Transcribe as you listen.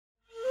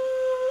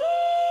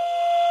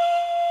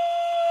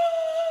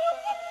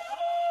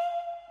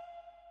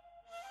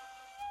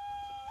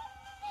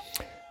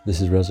This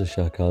is Reza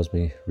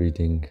Shah-Kazemi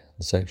reading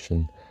the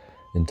section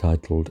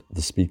entitled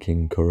The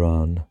Speaking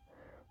Qur'an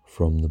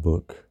from the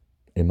book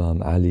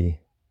Imam Ali,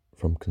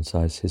 From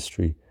Concise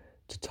History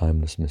to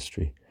Timeless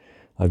Mystery.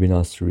 I've been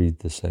asked to read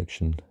this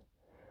section,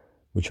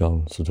 which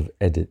I'll sort of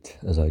edit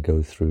as I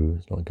go through.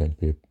 It's not going to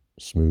be a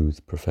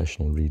smooth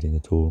professional reading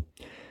at all.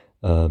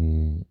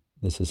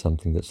 This is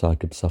something that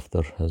Saqib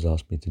Safdar has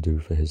asked me to do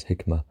for his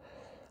Hikmah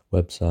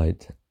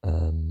website,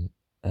 and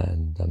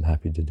I'm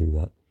happy to do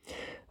that.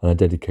 And I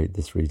dedicate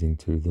this reading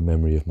to the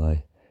memory of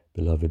my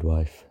beloved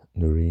wife,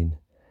 Noreen,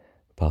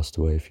 who passed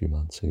away a few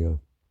months ago.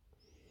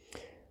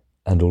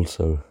 And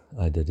also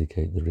I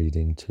dedicate the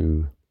reading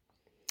to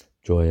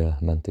Joya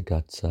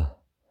Mantegazza,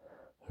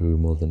 who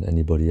more than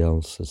anybody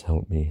else has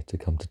helped me to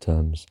come to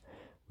terms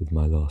with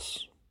my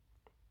loss.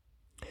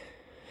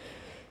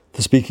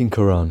 The Speaking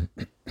Qur'an.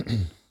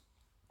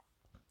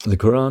 The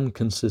Qur'an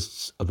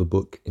consists of a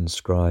book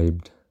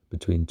inscribed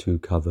between two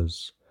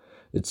covers.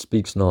 It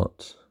speaks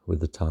not with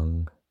the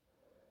tongue.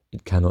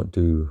 It cannot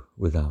do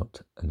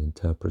without an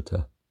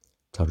interpreter,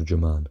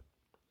 tarjuman.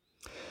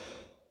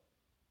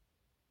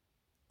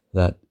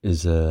 That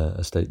is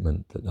a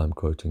statement that I'm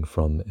quoting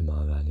from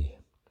Imam Ali.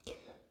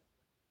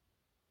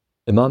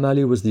 Imam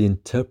Ali was the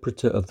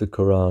interpreter of the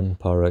Qur'an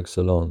par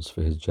excellence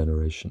for his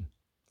generation,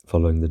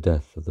 following the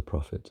death of the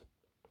Prophet.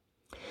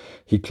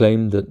 He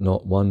claimed that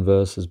not one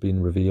verse has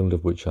been revealed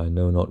of which I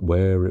know not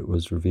where it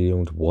was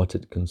revealed, what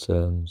it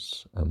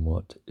concerns, and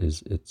what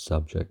is its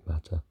subject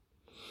matter.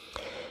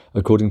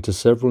 According to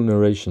several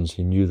narrations,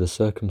 he knew the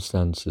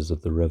circumstances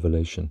of the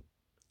revelation,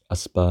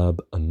 asbab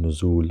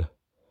an-nuzul,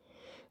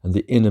 and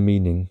the inner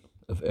meaning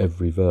of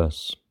every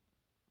verse,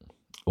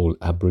 all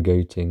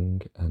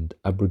abrogating and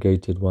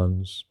abrogated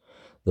ones,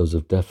 those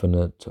of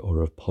definite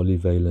or of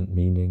polyvalent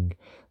meaning,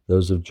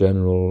 those of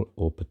general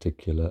or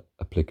particular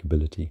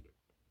applicability.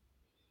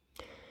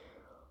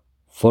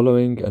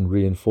 Following and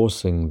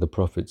reinforcing the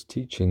Prophet's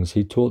teachings,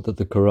 he taught that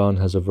the Qur'an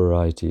has a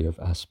variety of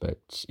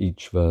aspects,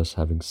 each verse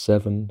having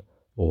 7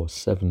 or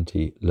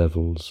 70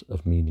 levels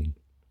of meaning.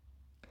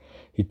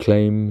 He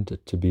claimed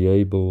to be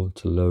able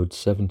to load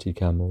 70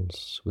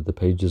 camels with the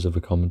pages of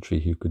a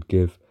commentary he could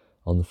give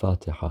on the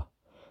Fatiha,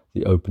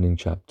 the opening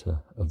chapter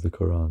of the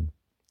Qur'an,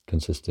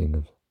 consisting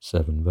of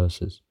 7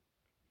 verses.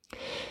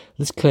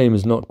 This claim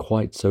is not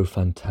quite so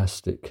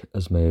fantastic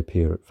as may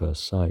appear at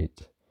first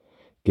sight,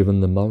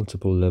 given the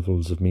multiple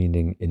levels of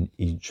meaning in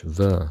each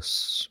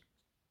verse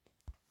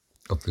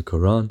of the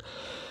Qur'an,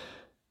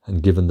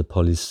 and given the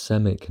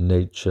polysemic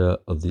nature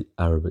of the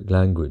Arabic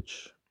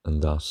language,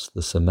 and thus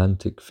the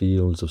semantic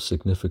fields of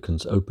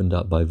significance opened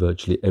up by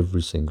virtually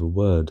every single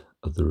word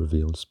of the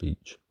revealed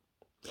speech.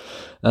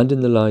 And in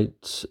the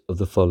light of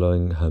the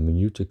following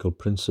hermeneutical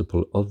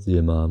principle of the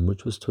Imam,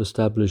 which was to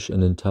establish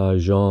an entire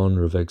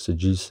genre of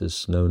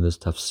exegesis known as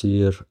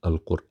Tafsir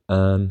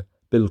al-Qur'an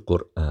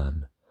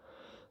bil-Qur'an,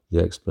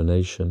 the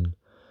explanation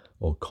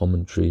or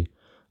commentary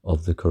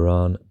of the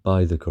Qur'an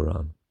by the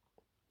Qur'an.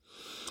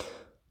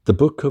 The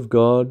Book of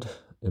God,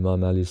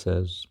 Imam Ali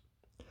says,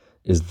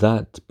 is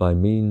that by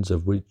means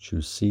of which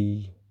you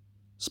see,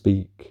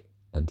 speak,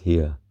 and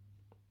hear.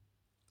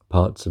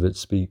 Parts of it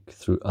speak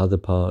through other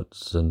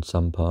parts, and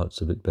some parts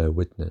of it bear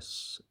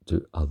witness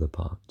to other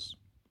parts.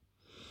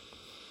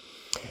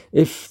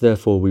 If,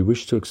 therefore, we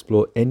wish to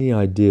explore any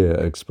idea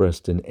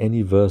expressed in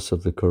any verse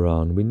of the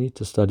Qur'an, we need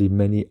to study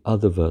many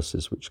other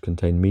verses which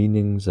contain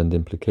meanings and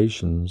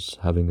implications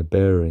having a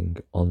bearing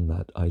on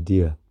that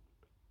idea.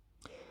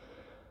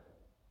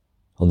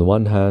 On the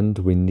one hand,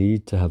 we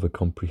need to have a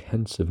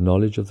comprehensive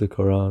knowledge of the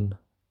Qur'an,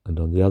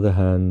 and on the other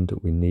hand,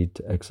 we need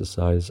to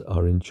exercise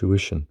our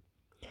intuition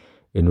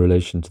in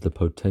relation to the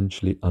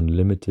potentially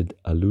unlimited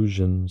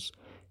allusions,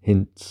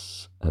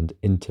 hints, and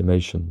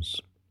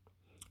intimations,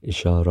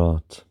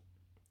 isharat,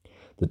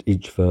 that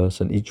each verse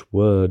and each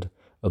word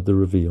of the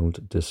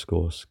revealed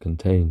discourse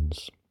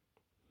contains.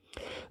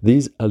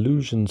 These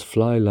allusions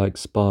fly like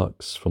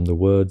sparks from the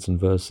words and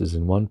verses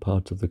in one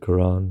part of the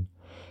Qur'an,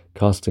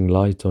 casting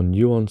light on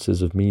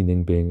nuances of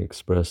meaning being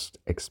expressed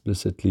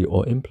explicitly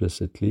or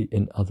implicitly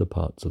in other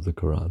parts of the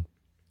Qur'an.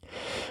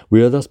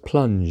 We are thus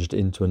plunged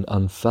into an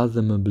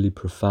unfathomably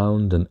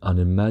profound and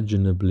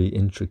unimaginably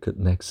intricate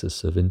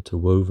nexus of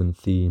interwoven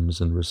themes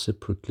and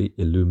reciprocally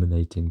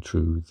illuminating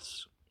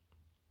truths.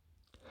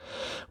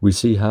 We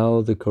see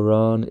how the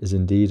Qur'an is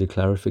indeed a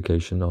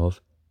clarification of,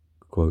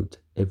 quote,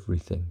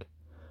 everything,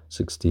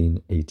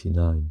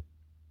 1689.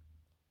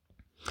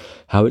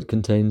 How it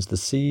contains the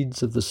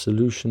seeds of the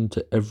solution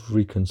to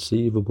every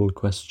conceivable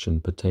question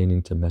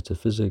pertaining to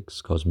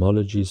metaphysics,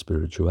 cosmology,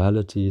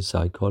 spirituality,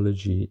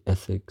 psychology,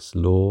 ethics,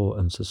 law,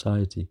 and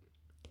society.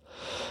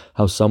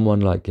 How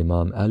someone like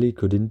Imam Ali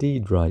could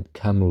indeed write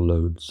camel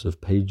loads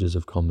of pages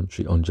of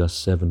commentary on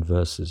just 7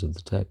 verses of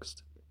the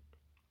text.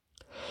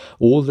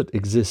 All that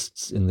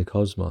exists in the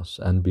cosmos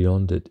and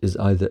beyond it is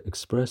either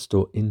expressed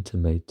or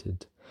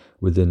intimated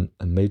within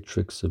a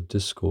matrix of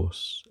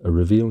discourse, a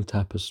revealed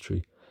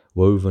tapestry,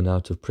 woven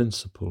out of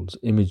principles,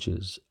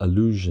 images,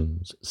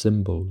 allusions,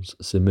 symbols,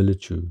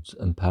 similitudes,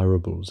 and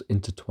parables,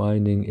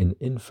 intertwining in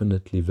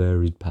infinitely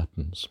varied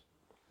patterns.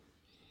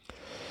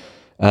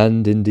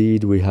 And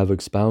indeed, we have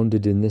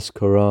expounded in this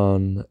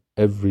Qur'an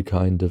every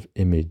kind of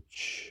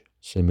image,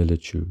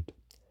 similitude,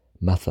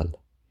 mathal,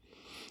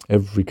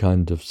 every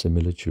kind of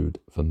similitude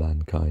for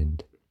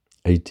mankind.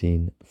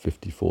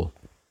 1854.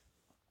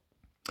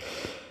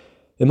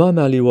 Imam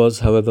Ali was,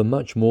 however,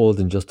 much more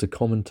than just a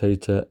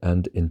commentator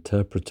and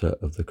interpreter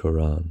of the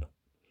Qur'an.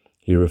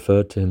 He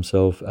referred to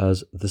himself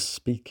as the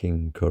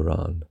speaking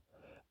Qur'an,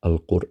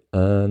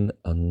 Al-Qur'an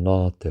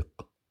An-Natiq.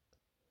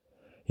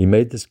 He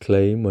made this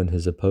claim when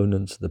his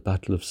opponents at the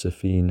Battle of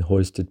Siffin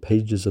hoisted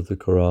pages of the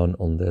Qur'an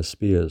on their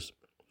spears,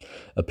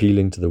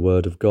 appealing to the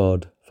word of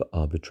God for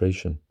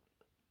arbitration.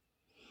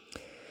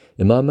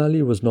 Imam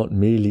Ali was not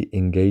merely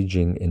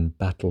engaging in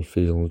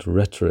battlefield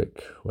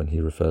rhetoric when he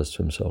refers to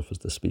himself as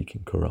the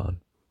speaking Qur'an.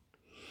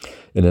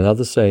 In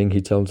another saying,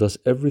 he tells us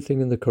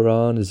everything in the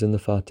Qur'an is in the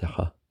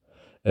Fatiha.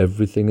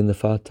 Everything in the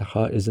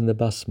Fatiha is in the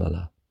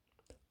Basmala,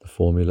 the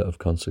formula of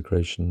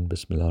consecration,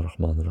 Bismillah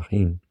ar-Rahman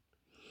ar-Rahim.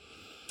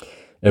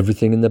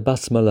 Everything in the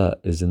Basmala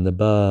is in the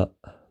Ba,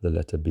 the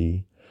letter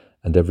B,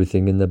 and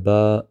everything in the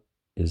Ba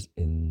is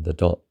in the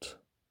dot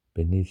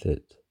beneath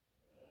it.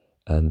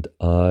 And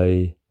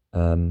I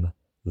am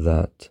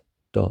that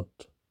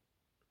dot.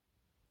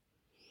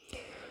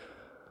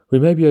 We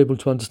may be able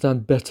to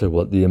understand better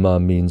what the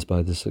Imam means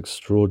by this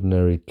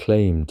extraordinary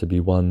claim to be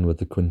one with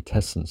the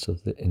quintessence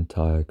of the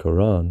entire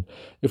Qur'an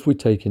if we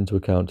take into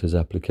account his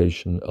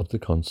application of the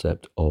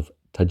concept of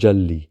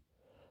tajalli,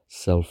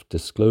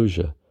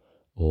 self-disclosure,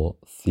 or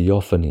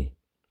theophany,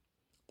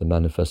 the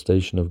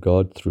manifestation of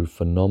God through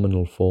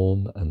phenomenal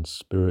form and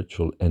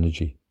spiritual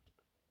energy.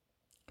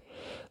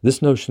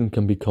 This notion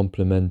can be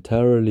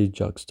complementarily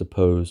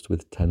juxtaposed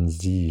with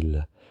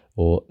tanzil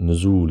or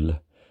nuzul,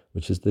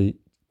 which is the,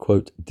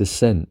 quote,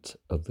 descent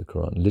of the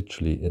Qur'an.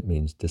 Literally, it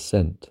means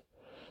descent,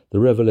 the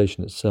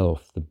revelation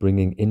itself, the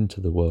bringing into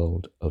the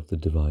world of the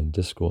divine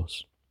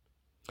discourse.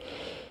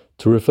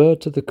 To refer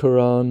to the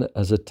Qur'an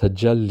as a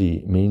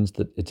tajalli means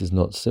that it is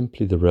not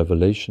simply the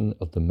revelation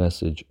of the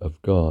message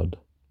of God.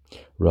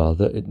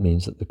 Rather, it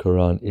means that the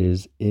Qur'an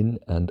is, in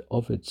and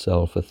of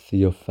itself, a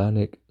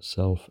theophanic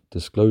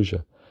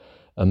self-disclosure,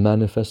 a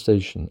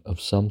manifestation of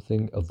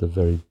something of the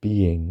very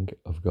being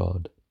of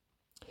God,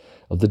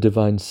 of the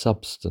divine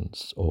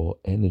substance or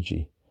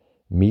energy,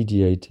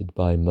 mediated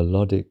by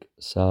melodic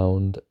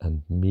sound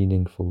and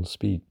meaningful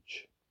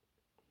speech.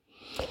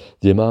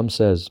 The Imam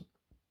says,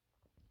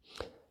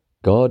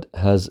 God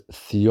has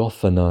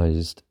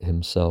theophanized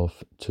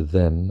himself to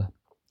them,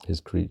 his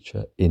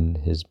creature, in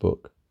his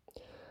book.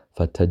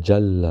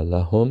 فَتَجَلَّ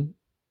لَهُمْ.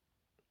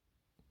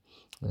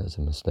 There's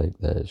a mistake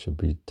there. It should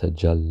be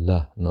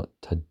tajalla, not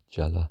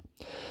tajjala.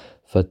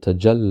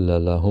 فَتَجَلَّ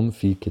لَهُمْ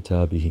فِي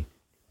كِتَابِهِ.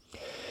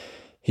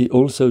 He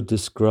also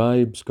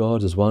describes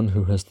God as one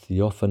who has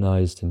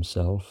theophanized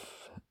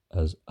himself,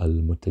 as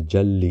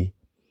al-mutajalli,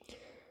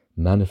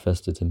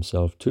 manifested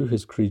himself to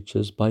his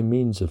creatures by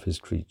means of his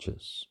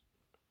creatures.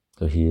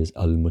 So he is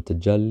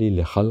al-mutajalli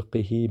li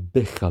khalqihi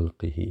bi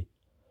khalqihi.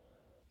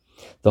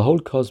 The whole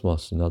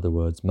cosmos, in other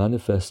words,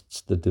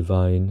 manifests the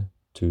divine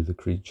to the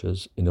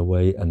creatures in a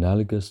way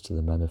analogous to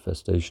the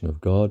manifestation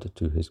of God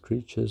to his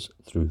creatures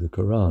through the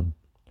Qur'an.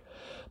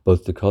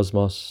 Both the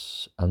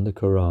cosmos and the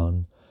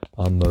Qur'an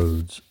are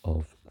modes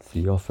of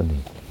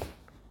theophany.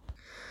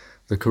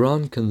 The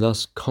Qur'an can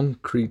thus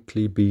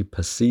concretely be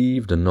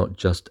perceived and not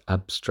just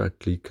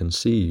abstractly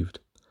conceived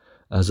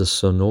as a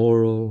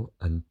sonoral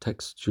and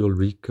textual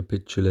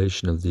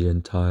recapitulation of the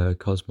entire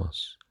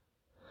cosmos,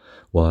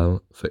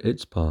 while for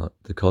its part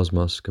the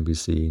cosmos can be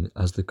seen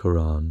as the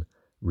Qur'an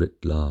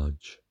writ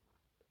large.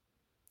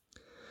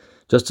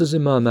 Just as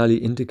Imam Ali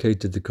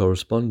indicated the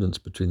correspondence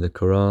between the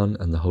Qur'an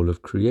and the whole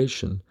of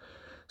creation,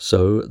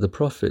 so the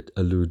Prophet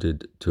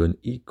alluded to an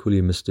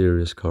equally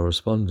mysterious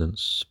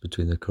correspondence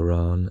between the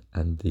Qur'an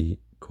and the,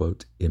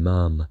 quote,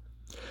 Imam.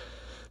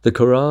 The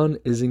Qur'an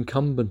is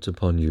incumbent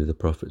upon you, the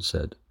Prophet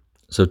said,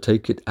 so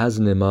take it as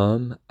an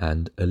Imam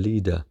and a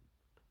leader.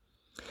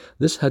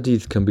 This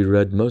hadith can be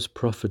read most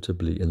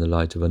profitably in the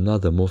light of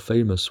another, more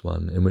famous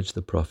one, in which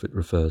the Prophet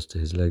refers to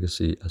his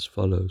legacy as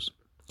follows.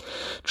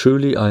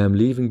 Truly I am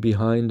leaving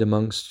behind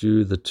amongst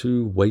you the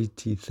two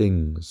weighty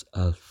things,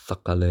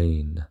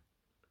 al-thaqalain,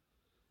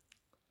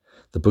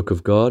 the Book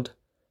of God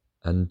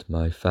and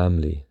my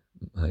family,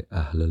 my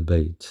Ahl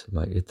al-Bayt,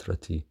 my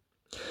Itrati.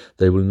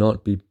 They will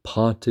not be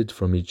parted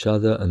from each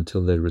other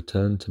until they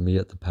return to me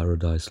at the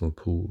paradisal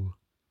pool.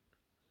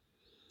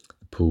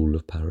 The pool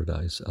of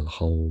paradise,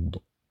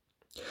 al-Hawd.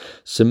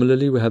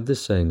 Similarly, we have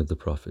this saying of the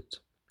Prophet,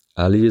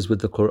 Ali is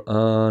with the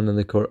Qur'an and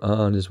the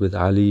Qur'an is with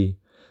Ali.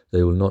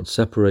 They will not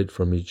separate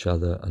from each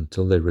other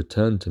until they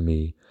return to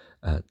me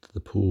at the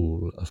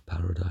pool of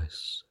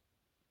paradise.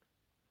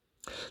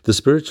 The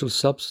spiritual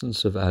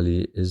substance of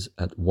Ali is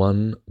at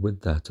one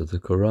with that of the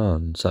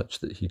Qur'an, such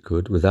that he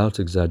could, without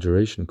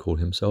exaggeration, call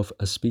himself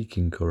a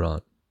speaking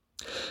Qur'an.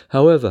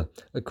 However,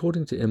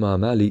 according to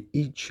Imam Ali,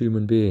 each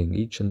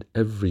and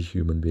every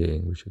human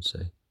being, we should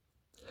say,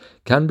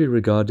 can be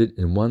regarded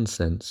in one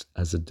sense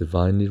as a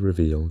divinely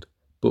revealed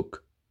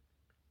book.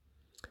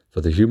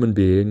 For the human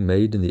being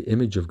made in the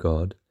image of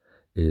God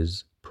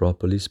is,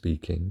 properly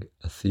speaking,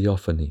 a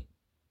theophany.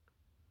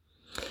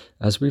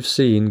 As we've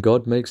seen,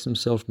 God makes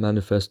himself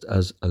manifest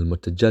as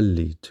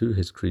al-mutajalli to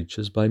his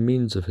creatures by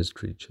means of his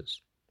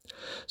creatures.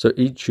 So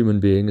each human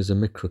being is a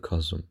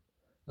microcosm,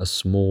 a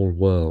small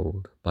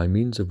world, by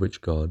means of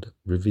which God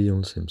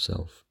reveals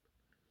himself.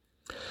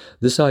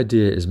 This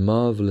idea is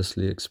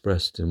marvelously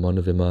expressed in one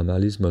of Imam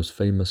Ali's most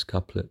famous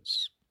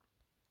couplets.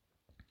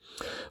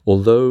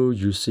 Although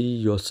you see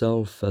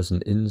yourself as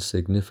an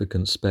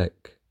insignificant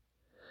speck,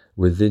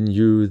 within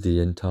you the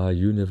entire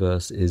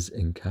universe is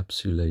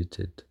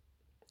encapsulated.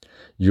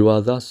 You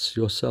are thus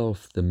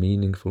yourself the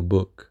meaningful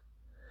book,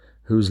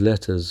 whose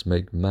letters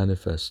make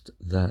manifest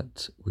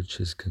that which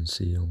is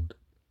concealed.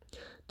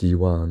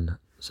 Diwan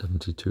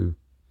 72.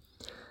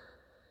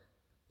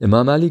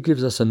 Imam Ali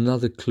gives us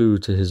another clue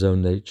to his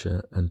own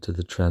nature and to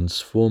the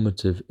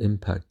transformative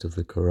impact of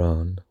the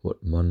Qur'an,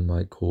 what one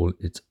might call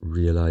its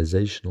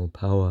realizational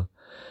power,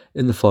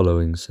 in the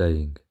following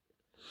saying.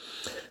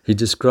 He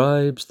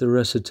describes the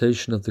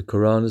recitation of the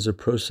Qur'an as a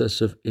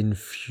process of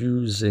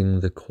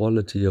infusing the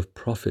quality of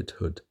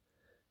prophethood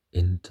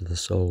into the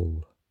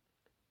soul.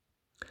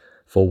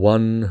 For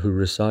one who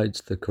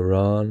recites the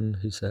Qur'an,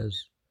 he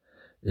says,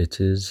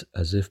 it is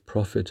as if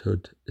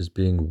prophethood is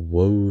being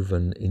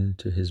woven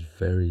into his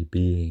very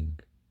being.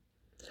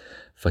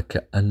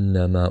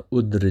 فَكَأَنَّمَا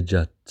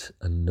أُدْرِجَتْ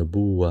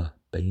النُّبُوَّةُ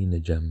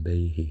بَيْنَ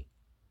جَنْبَيْهِ.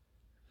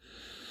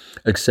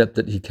 Except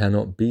that he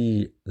cannot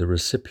be the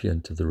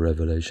recipient of the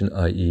revelation,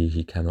 i.e.,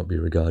 he cannot be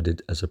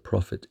regarded as a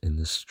prophet in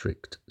the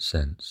strict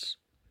sense.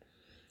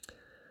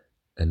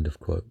 End of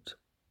quote.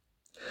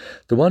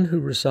 The one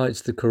who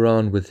recites the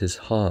Qur'an with his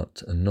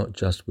heart and not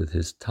just with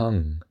his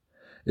tongue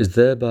is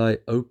thereby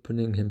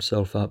opening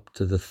himself up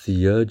to the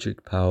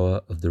theurgic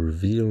power of the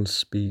revealed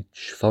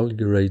speech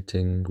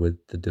fulgurating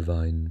with the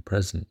divine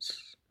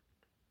presence.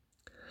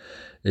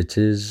 It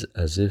is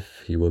as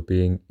if he were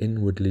being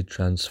inwardly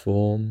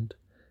transformed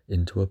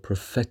into a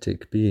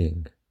prophetic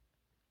being.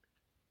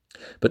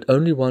 But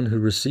only one who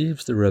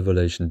receives the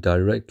revelation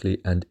directly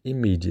and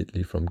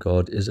immediately from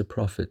God is a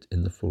prophet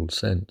in the full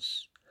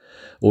sense.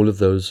 All of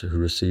those who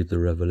receive the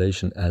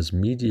revelation as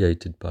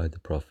mediated by the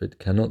prophet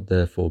cannot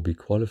therefore be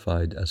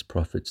qualified as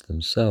prophets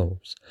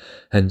themselves.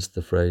 Hence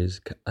the phrase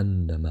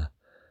كَأَنَّمَا,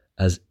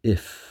 as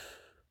if.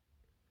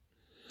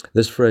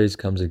 This phrase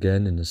comes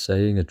again in a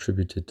saying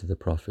attributed to the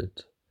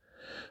prophet.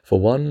 For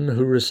one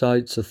who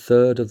recites a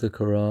third of the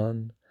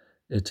Qur'an,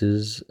 it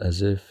is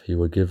as if he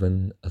were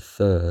given a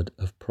third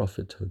of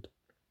prophethood.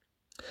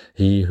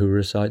 He who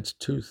recites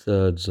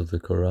 2/3 of the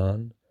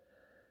Qur'an,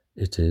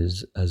 it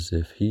is as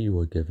if he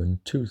were given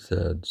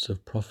 2/3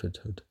 of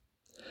prophethood.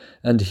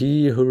 And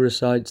he who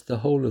recites the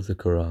whole of the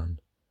Qur'an,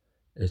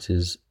 it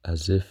is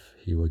as if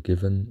he were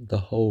given the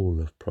whole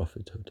of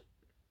prophethood.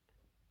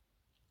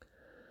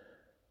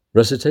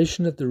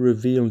 Recitation of the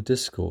revealed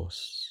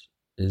discourse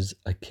is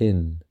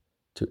akin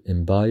to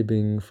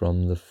imbibing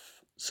from the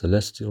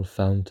celestial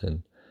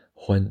fountain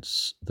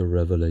whence the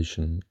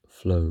revelation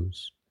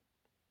flows,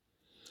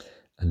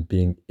 and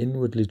being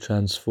inwardly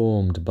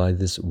transformed by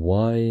this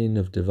wine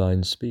of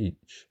divine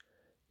speech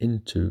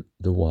into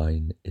the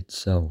wine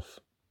itself.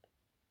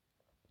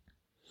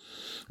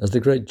 As the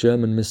great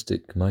German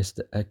mystic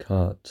Meister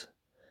Eckhart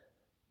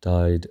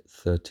died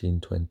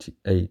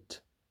 1328,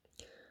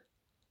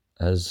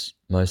 as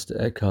Meister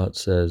Eckhart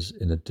says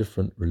in a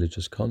different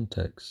religious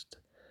context,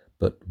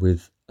 but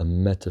with a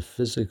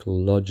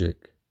metaphysical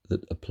logic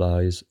that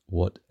applies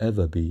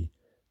whatever be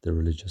the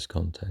religious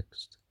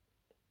context.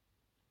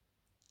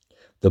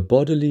 The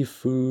bodily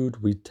food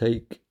we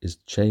take is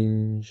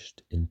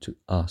changed into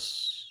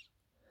us,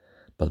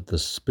 but the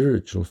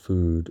spiritual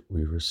food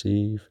we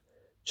receive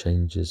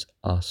changes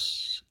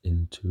us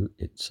into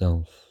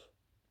itself.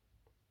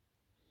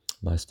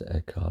 Meister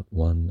Eckhart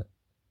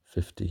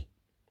 150.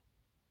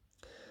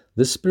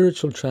 This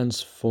spiritual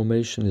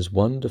transformation is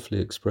wonderfully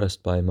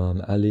expressed by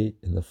Imam Ali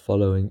in the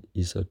following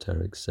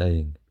esoteric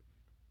saying.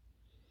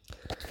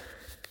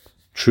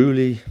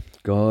 Truly,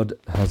 God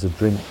has a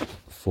drink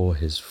for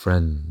his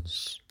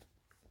friends.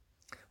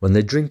 When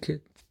they drink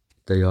it,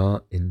 they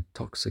are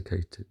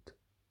intoxicated.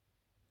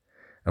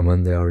 And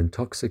when they are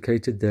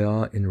intoxicated, they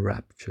are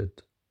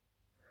enraptured.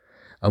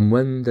 And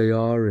when they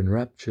are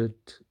enraptured,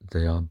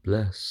 they are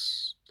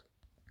blessed.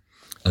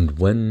 And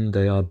when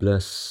they are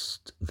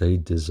blessed, they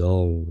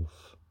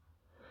dissolve.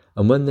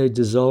 And when they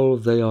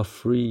dissolve, they are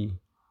free.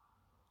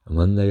 And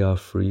when they are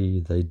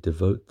free, they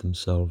devote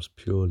themselves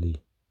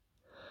purely.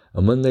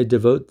 And when they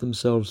devote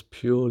themselves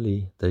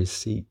purely, they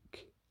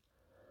seek.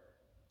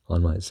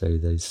 One might say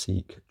they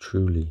seek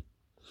truly.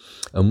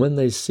 And when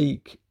they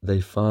seek,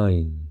 they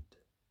find.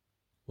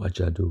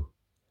 Wajadu.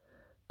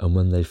 And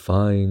when they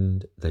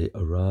find, they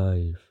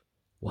arrive.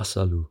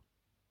 Wasalu.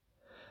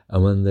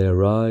 And when they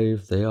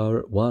arrive, they are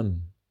at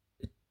one.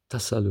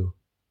 Ittasalu.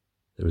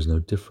 There is no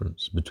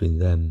difference between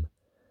them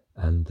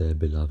and their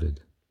beloved.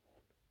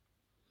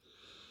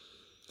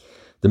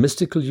 The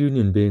mystical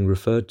union being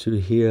referred to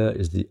here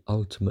is the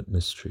ultimate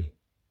mystery,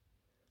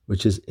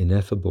 which is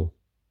ineffable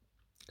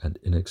and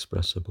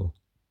inexpressible.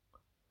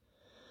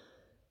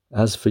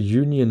 As for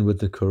union with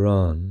the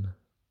Qur'an,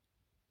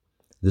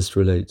 this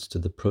relates to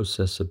the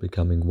process of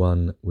becoming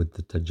one with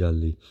the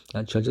tajalli.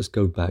 Actually, I'll just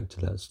go back to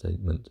that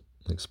statement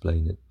and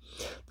explain it.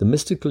 The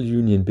mystical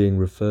union being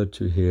referred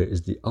to here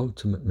is the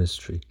ultimate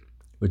mystery,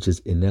 which is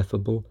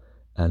ineffable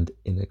and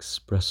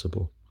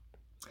inexpressible.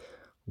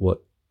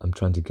 What I'm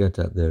trying to get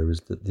at there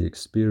is that the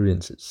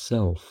experience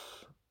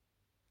itself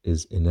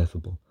is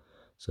ineffable.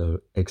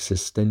 So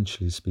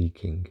existentially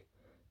speaking,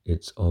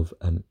 it's of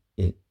an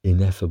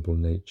ineffable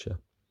nature.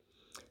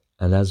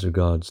 And as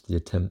regards the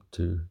attempt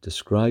to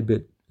describe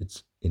it,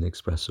 it's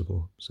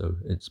inexpressible. So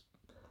it's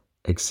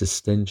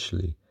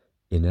existentially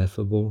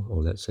ineffable,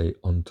 or let's say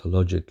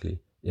ontologically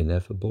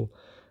ineffable,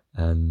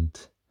 and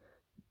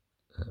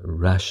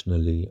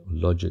rationally,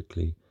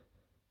 logically,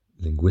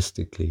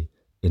 linguistically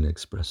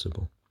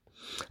inexpressible.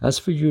 As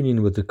for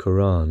union with the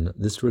Qur'an,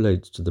 this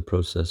relates to the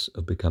process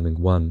of becoming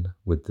one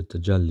with the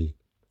tajalli,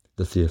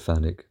 the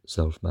theophanic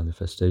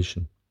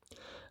self-manifestation,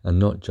 and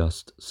not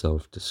just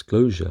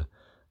self-disclosure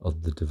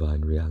of the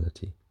divine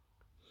reality.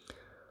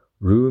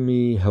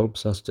 Rumi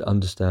helps us to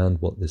understand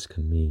what this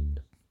can mean.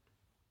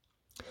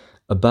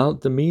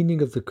 About the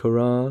meaning of the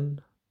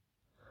Qur'an,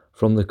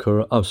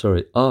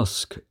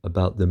 ask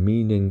about the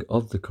meaning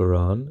of the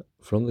Qur'an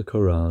from the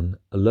Qur'an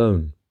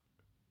alone,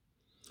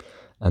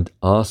 and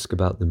ask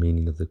about the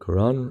meaning of the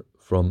Qur'an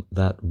from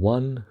that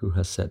one who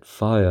has set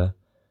fire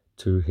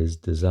to his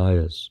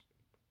desires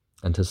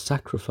and has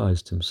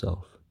sacrificed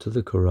himself to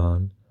the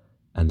Qur'an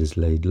and is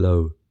laid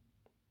low,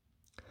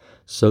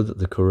 so that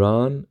the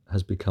Qur'an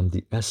has become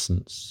the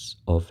essence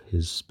of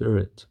his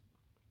spirit.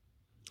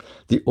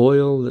 The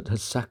oil that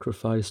has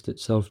sacrificed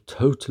itself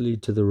totally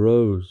to the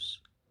rose,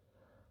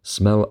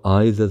 smell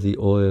either the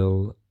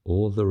oil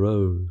or the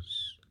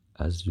rose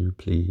as you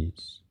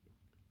please.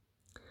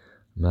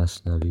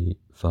 Masnavi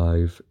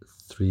 5,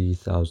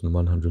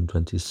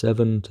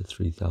 3127 to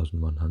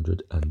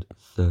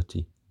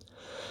 3130.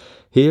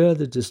 Here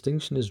the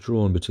distinction is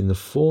drawn between the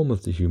form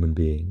of the human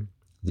being,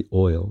 the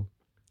oil,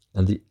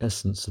 and the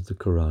essence of the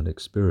Quranic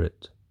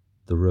spirit,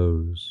 the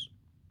rose.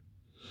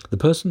 The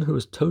person who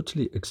has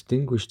totally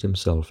extinguished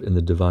himself in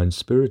the divine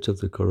spirit of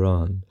the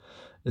Qur'an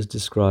is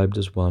described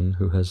as one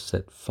who has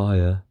set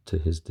fire to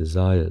his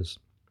desires,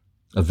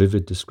 a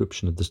vivid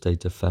description of the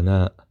state of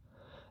fana,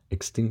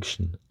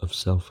 extinction of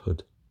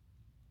selfhood.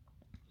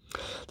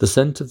 The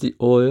scent of the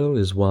oil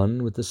is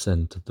one with the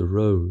scent of the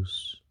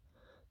rose,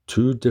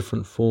 two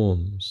different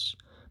forms,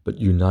 but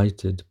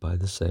united by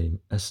the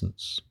same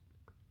essence,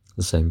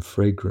 the same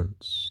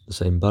fragrance, the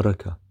same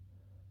barakah,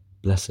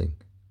 blessing.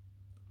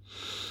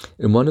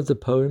 In one of the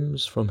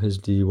poems from his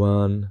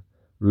diwan,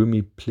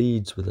 Rumi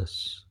pleads with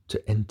us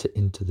to enter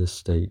into this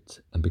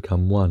state and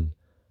become one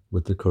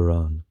with the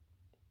Qur'an.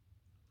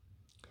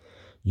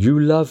 You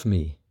love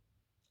me,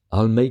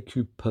 I'll make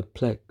you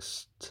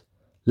perplexed.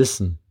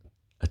 Listen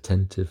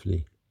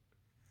attentively.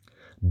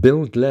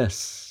 Build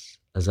less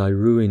as I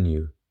ruin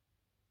you.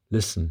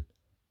 Listen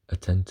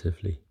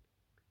attentively.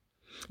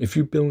 If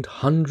you build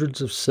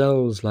hundreds of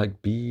cells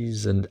like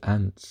bees and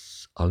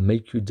ants, I'll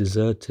make you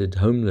deserted,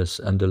 homeless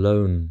and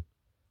alone.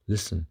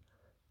 Listen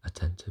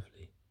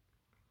attentively.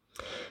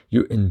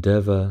 You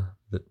endeavor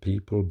that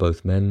people,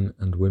 both men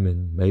and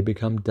women, may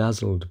become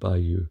dazzled by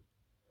you.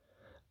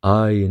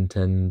 I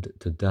intend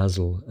to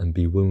dazzle and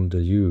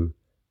bewilder you.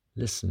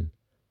 Listen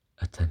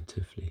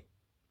attentively.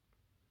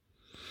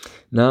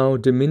 Now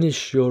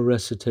diminish your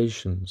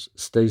recitations,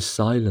 stay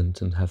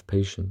silent and have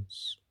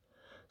patience,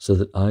 so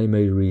that I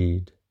may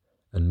read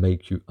and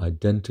make you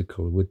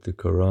identical with the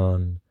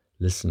Qur'an.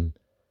 Listen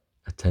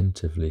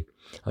attentively.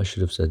 I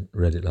should have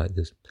read it like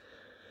this.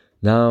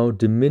 Now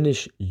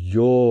diminish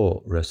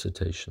your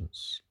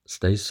recitations,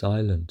 stay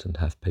silent and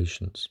have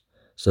patience,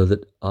 so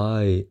that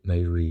I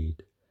may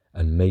read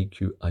and make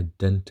you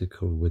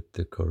identical with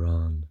the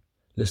Qur'an.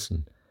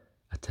 Listen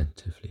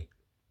attentively.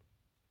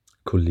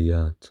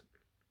 Kulliyat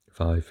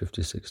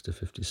 556 to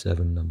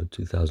 57, number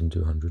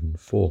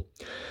 2204.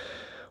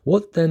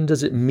 What then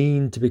does it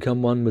mean to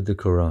become one with the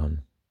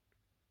Qur'an?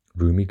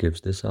 Rumi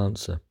gives this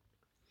answer.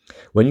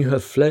 When you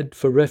have fled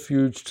for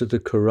refuge to the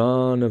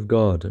Qur'an of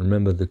God, and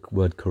remember the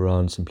word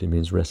Qur'an simply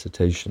means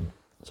recitation,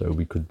 so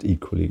we could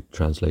equally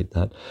translate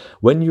that.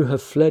 When you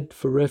have fled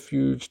for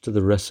refuge to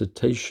the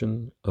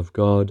recitation of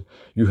God,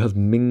 you have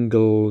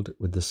mingled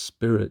with the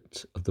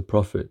spirit of the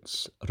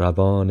prophets,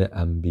 Ravan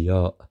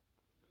Anbiya.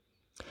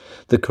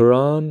 The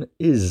Qur'an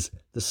is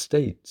the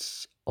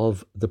states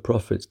of the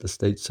prophets, the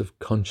states of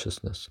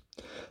consciousness.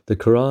 The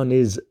Qur'an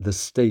is the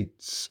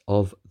states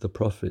of the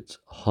prophets,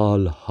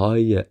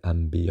 Hal-Hayya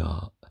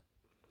Anbiya,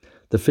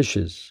 the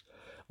fishes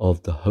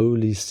of the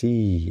holy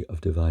sea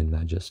of divine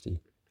majesty.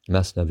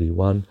 Masnavi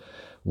 1,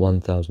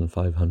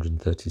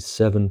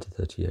 1537 to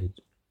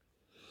 38.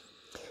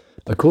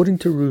 According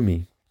to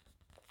Rumi,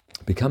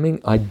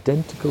 Becoming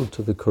identical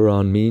to the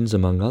Qur'an means,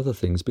 among other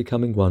things,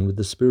 becoming one with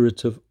the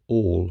spirit of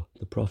all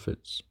the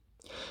prophets.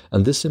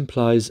 And this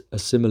implies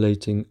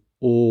assimilating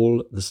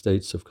all the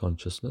states of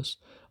consciousness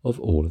of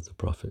all of the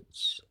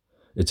prophets.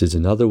 It is,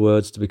 in other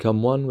words, to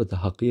become one with the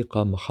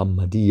Haqiqa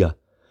Muhammadiyah,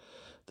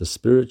 the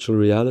spiritual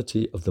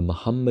reality of the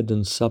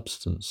Muhammadan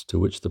substance to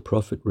which the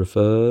Prophet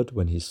referred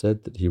when he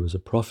said that he was a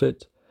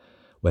prophet,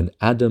 when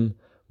Adam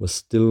was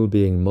still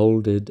being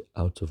molded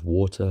out of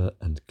water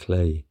and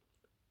clay.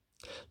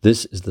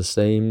 This is the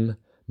same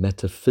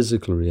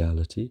metaphysical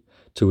reality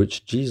to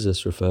which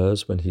Jesus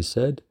refers when he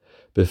said,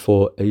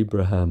 "Before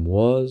Abraham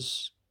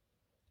was,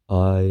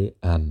 I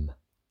am."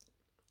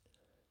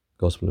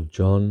 Gospel of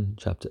John,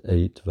 chapter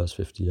 8, verse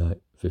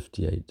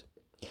 58.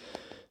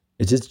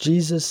 It is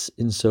Jesus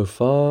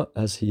insofar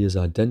as he is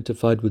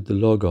identified with the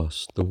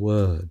Logos, the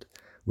Word,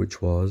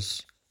 which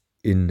was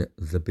in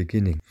the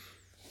beginning,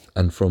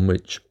 and from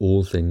which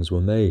all things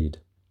were made.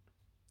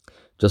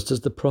 Just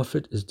as the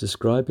Prophet is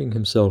describing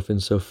himself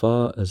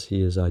insofar as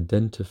he is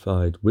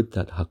identified with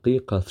that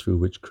haqiqah through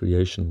which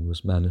creation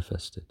was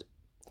manifested.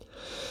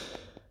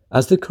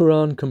 As the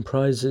Qur'an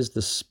comprises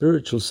the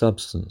spiritual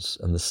substance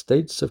and the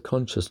states of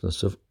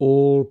consciousness of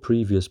all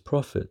previous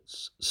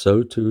prophets,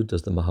 so too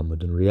does the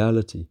Muhammadan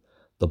reality,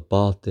 the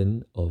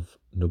batin of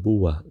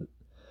nubuwah,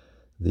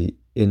 the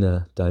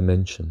inner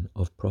dimension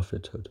of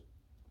prophethood.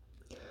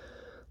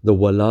 The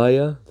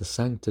walaya, the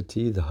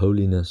sanctity, the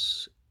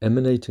holiness,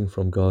 emanating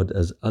from God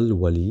as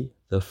al-wali,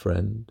 the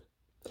friend,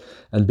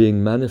 and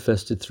being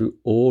manifested through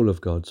all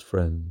of God's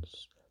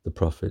friends, the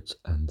prophets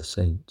and the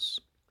saints.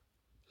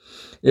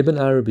 Ibn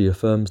Arabi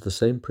affirms the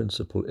same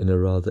principle in a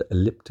rather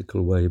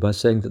elliptical way by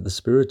saying that the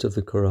spirit of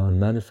the Qur'an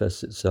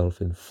manifests itself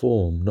in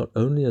form not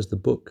only as the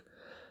book,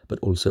 but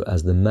also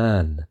as the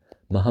man,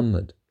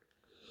 Muhammad.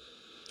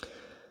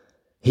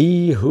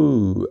 He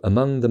who,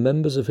 among the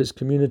members of his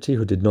community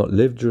who did not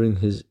live during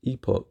his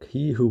epoch,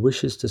 he who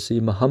wishes to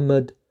see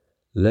Muhammad,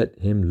 let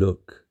him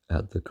look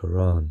at the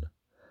Qur'an.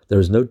 There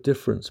is no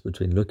difference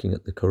between looking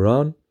at the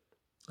Qur'an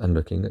and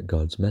looking at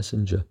God's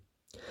messenger.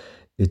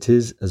 It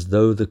is as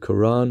though the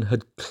Qur'an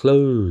had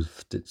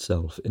clothed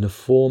itself in a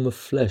form of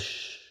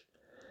flesh,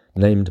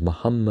 named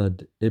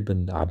Muhammad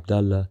ibn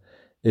Abdullah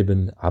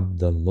ibn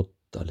Abdul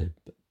Muttalib.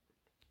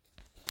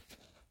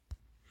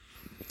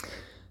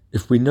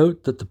 If we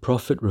note that the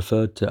Prophet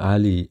referred to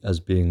Ali as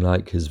being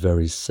like his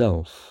very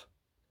self,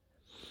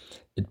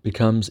 it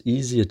becomes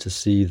easier to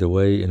see the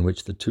way in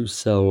which the two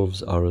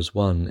selves are as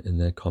one in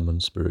their common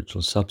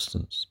spiritual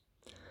substance.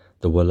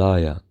 The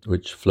walaya,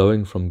 which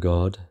flowing from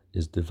God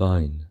is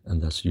divine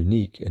and thus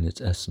unique in its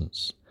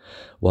essence,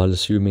 while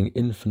assuming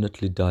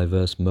infinitely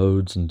diverse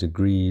modes and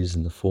degrees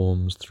in the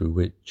forms through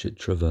which it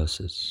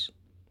traverses.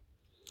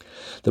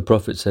 The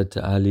Prophet said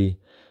to Ali,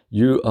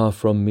 "You are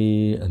from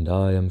me and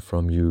I am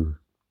from you."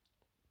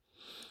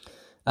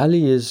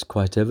 Ali is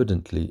quite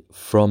evidently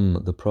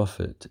from the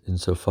Prophet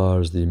insofar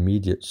as the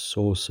immediate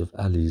source of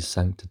Ali's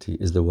sanctity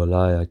is the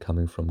walaya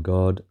coming from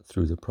God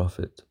through the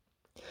Prophet.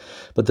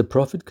 But the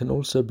Prophet can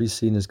also be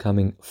seen as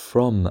coming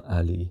from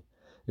Ali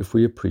if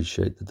we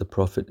appreciate that the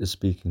Prophet is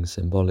speaking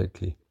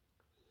symbolically.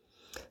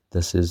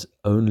 This is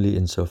only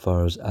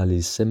insofar as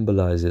Ali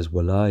symbolizes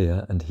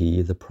walaya and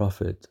he, the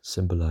Prophet,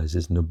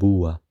 symbolizes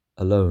nubuwah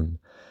alone,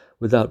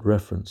 without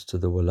reference to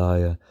the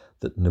walaya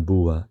that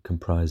nubuwah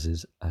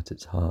comprises at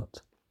its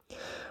heart.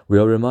 We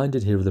are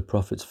reminded here of the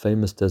Prophet's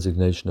famous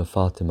designation of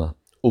Fatima,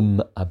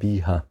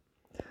 Abiha,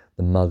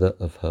 the mother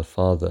of her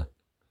father.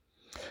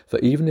 For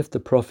even if the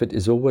Prophet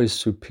is always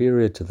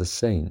superior to the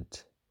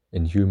saint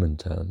in human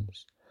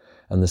terms,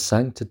 and the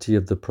sanctity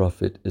of the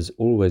Prophet is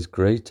always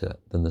greater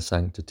than the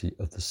sanctity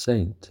of the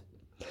saint,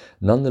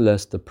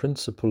 nonetheless the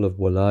principle of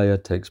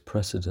walaya takes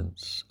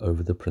precedence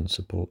over the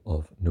principle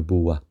of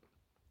nubuwah.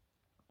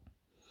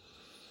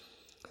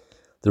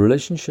 The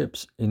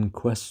relationships in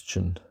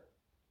question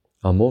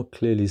are more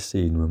clearly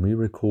seen when we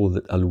recall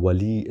that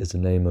Al-Wali is a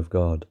name of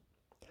God,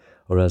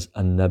 whereas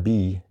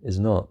An-Nabi is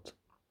not.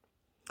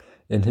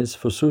 In his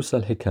Fusus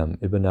al-Hikam,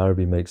 Ibn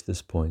Arabi makes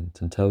this point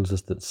and tells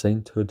us that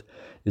sainthood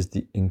is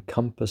the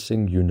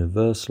encompassing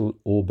universal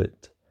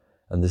orbit,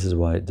 and this is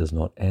why it does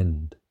not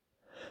end.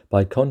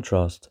 By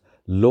contrast,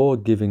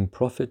 law-giving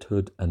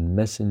prophethood and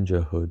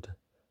messengerhood,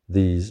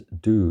 these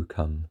do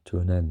come to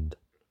an end.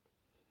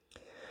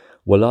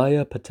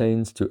 Walaya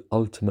pertains to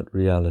ultimate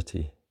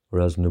reality,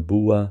 whereas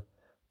nubuwah,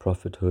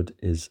 prophethood,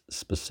 is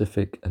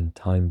specific and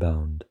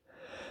time-bound,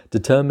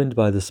 determined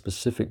by the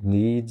specific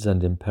needs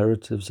and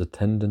imperatives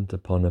attendant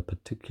upon a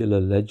particular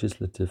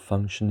legislative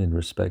function in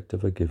respect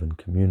of a given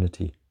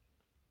community.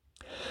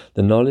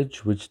 The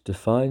knowledge which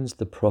defines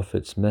the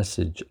Prophet's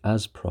message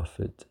as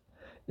prophet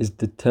is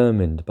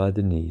determined by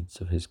the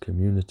needs of his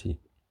community.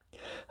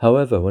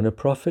 However, when a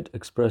prophet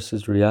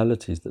expresses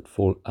realities that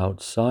fall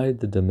outside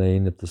the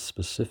domain of the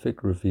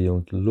specific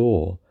revealed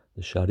law,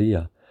 the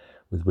Sharia,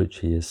 with which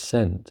he is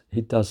sent,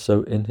 he does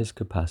so in his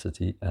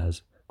capacity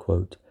as,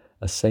 quote,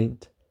 a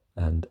saint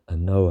and a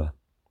knower.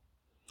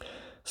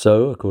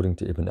 So, according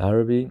to Ibn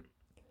Arabi,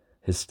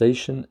 his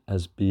station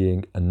as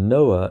being a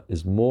knower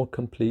is more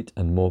complete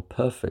and more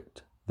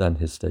perfect than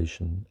his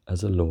station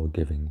as a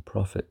law-giving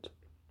prophet.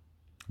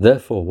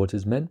 Therefore, what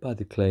is meant by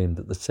the claim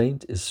that the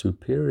saint is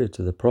superior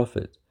to the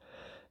prophet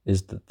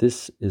is that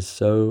this is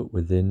so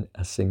within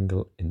a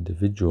single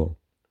individual,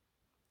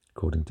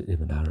 according to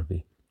Ibn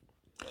Arabi.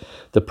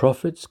 The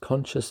prophet's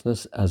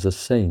consciousness as a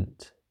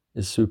saint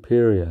is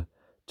superior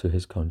to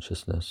his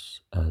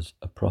consciousness as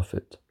a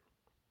prophet.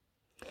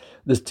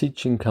 This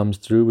teaching comes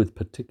through with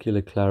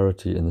particular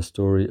clarity in the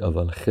story of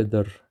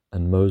Al-Khidr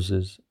and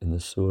Moses in the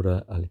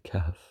Surah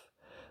Al-Kahf,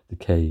 the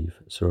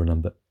cave, Surah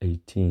number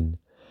 18,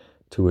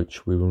 to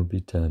which we will be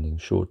turning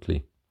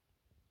shortly.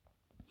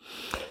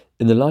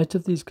 In the light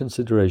of these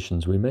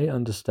considerations, we may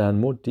understand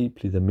more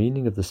deeply the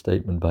meaning of the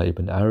statement by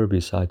Ibn Arabi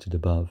cited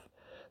above,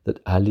 that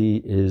Ali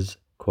is,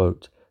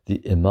 quote,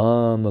 the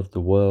Imam of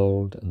the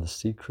world and the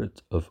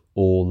secret of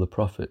all the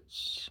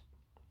prophets.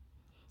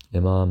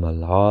 Imam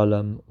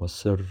al-Alam wa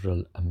Sirr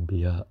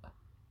al-Anbiya.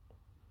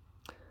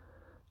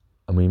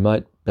 And we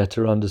might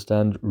better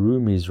understand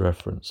Rumi's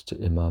reference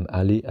to Imam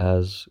Ali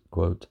as,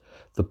 quote,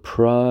 the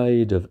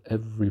pride of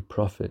every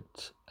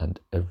prophet and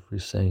every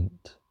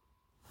saint.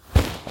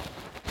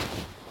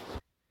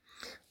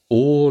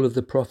 All of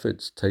the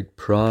prophets take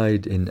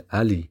pride in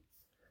Ali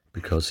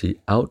because he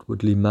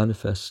outwardly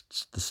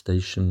manifests the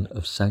station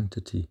of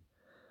sanctity,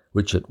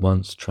 which at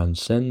once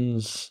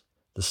transcends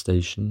the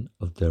station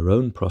of their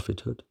own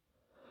prophethood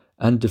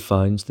and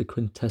defines the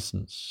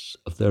quintessence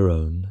of their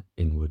own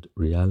inward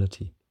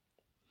reality.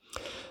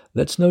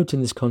 Let's note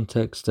in this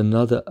context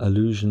another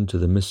allusion to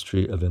the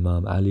mystery of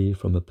Imam Ali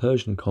from a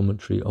Persian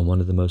commentary on one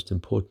of the most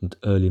important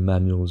early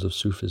manuals of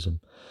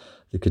Sufism,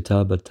 the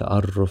Kitab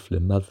al-Ta'arruf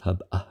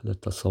li-Madhhab Ahl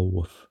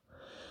al-Tasawwuf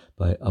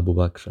by Abu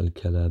Bakr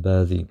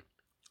al-Kalabadi.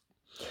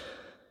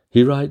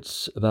 He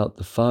writes about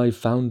the 5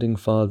 founding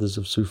fathers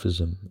of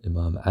Sufism,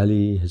 Imam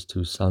Ali, his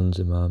 2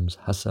 sons, Imams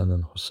Hassan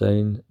and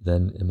Hussein,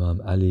 then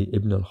Imam Ali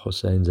ibn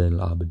al-Hussein Zain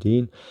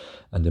al-Abidin,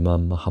 and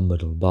Imam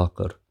Muhammad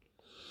al-Baqir.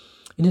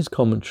 In his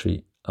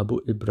commentary, Abu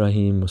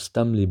Ibrahim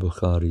Mustamli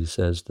Bukhari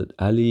says that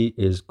Ali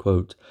is,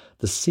 quote,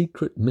 the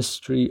secret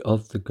mystery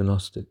of the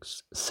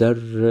Gnostics,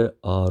 Sirr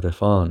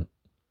Arifan,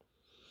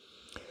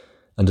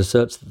 and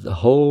asserts that the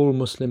whole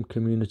Muslim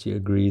community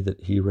agree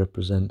that he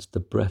represents the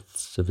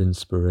breaths of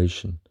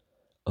inspiration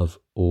of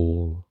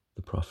all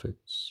the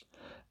prophets.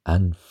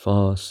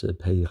 Anfas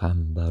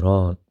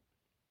Peygambaran,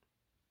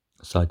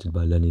 cited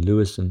by Lenny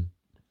Lewison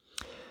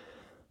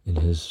in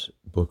his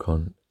book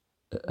on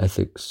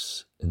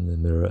ethics in the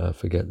mirror. I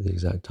forget the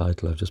exact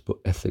title, I've just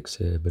put ethics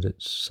here, but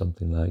it's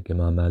something like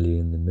Imam Ali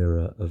in the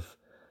mirror of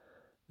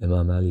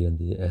Imam Ali and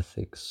the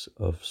ethics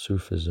of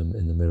Sufism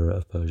in the mirror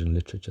of Persian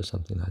literature,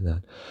 something like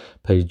that.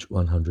 Page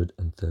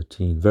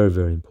 113. Very,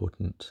 very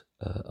important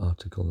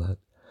article that.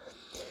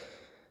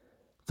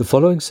 The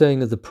following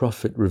saying of the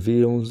Prophet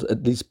reveals,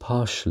 at least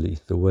partially,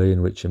 the way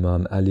in which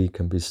Imam Ali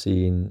can be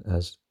seen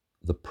as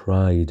the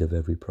pride of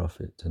every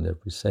prophet and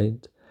every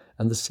saint,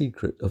 and the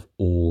secret of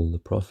all the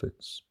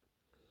prophets.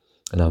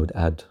 And I would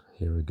add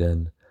here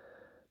again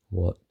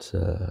what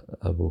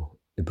Abu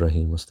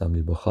Ibrahim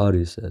Mustamli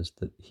Bukhari says,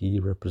 that he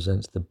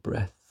represents the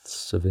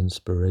breaths of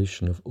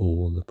inspiration of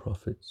all the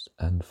prophets,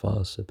 and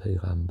Fasa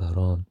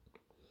Peygambaran.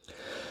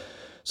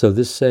 So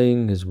this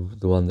saying is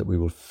the one that we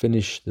will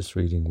finish this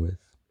reading with.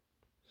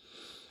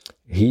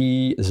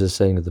 He is a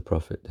saying of the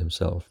Prophet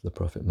himself, the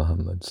Prophet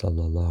Muhammad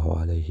sallallahu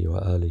alayhi wa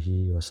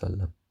alihi wa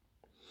sallam.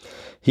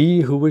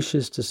 He who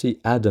wishes to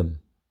see Adam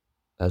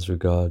as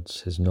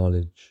regards his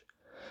knowledge,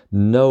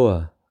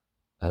 Noah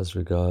as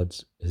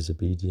regards his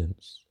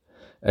obedience,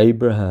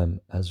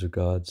 Abraham as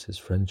regards his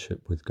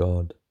friendship with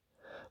God,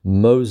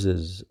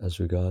 Moses as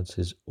regards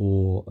his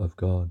awe of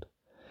God,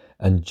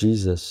 and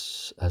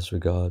Jesus as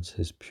regards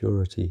his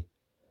purity,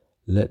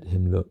 let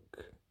him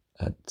look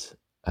at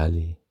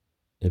Ali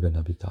ibn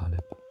Abi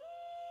Talib.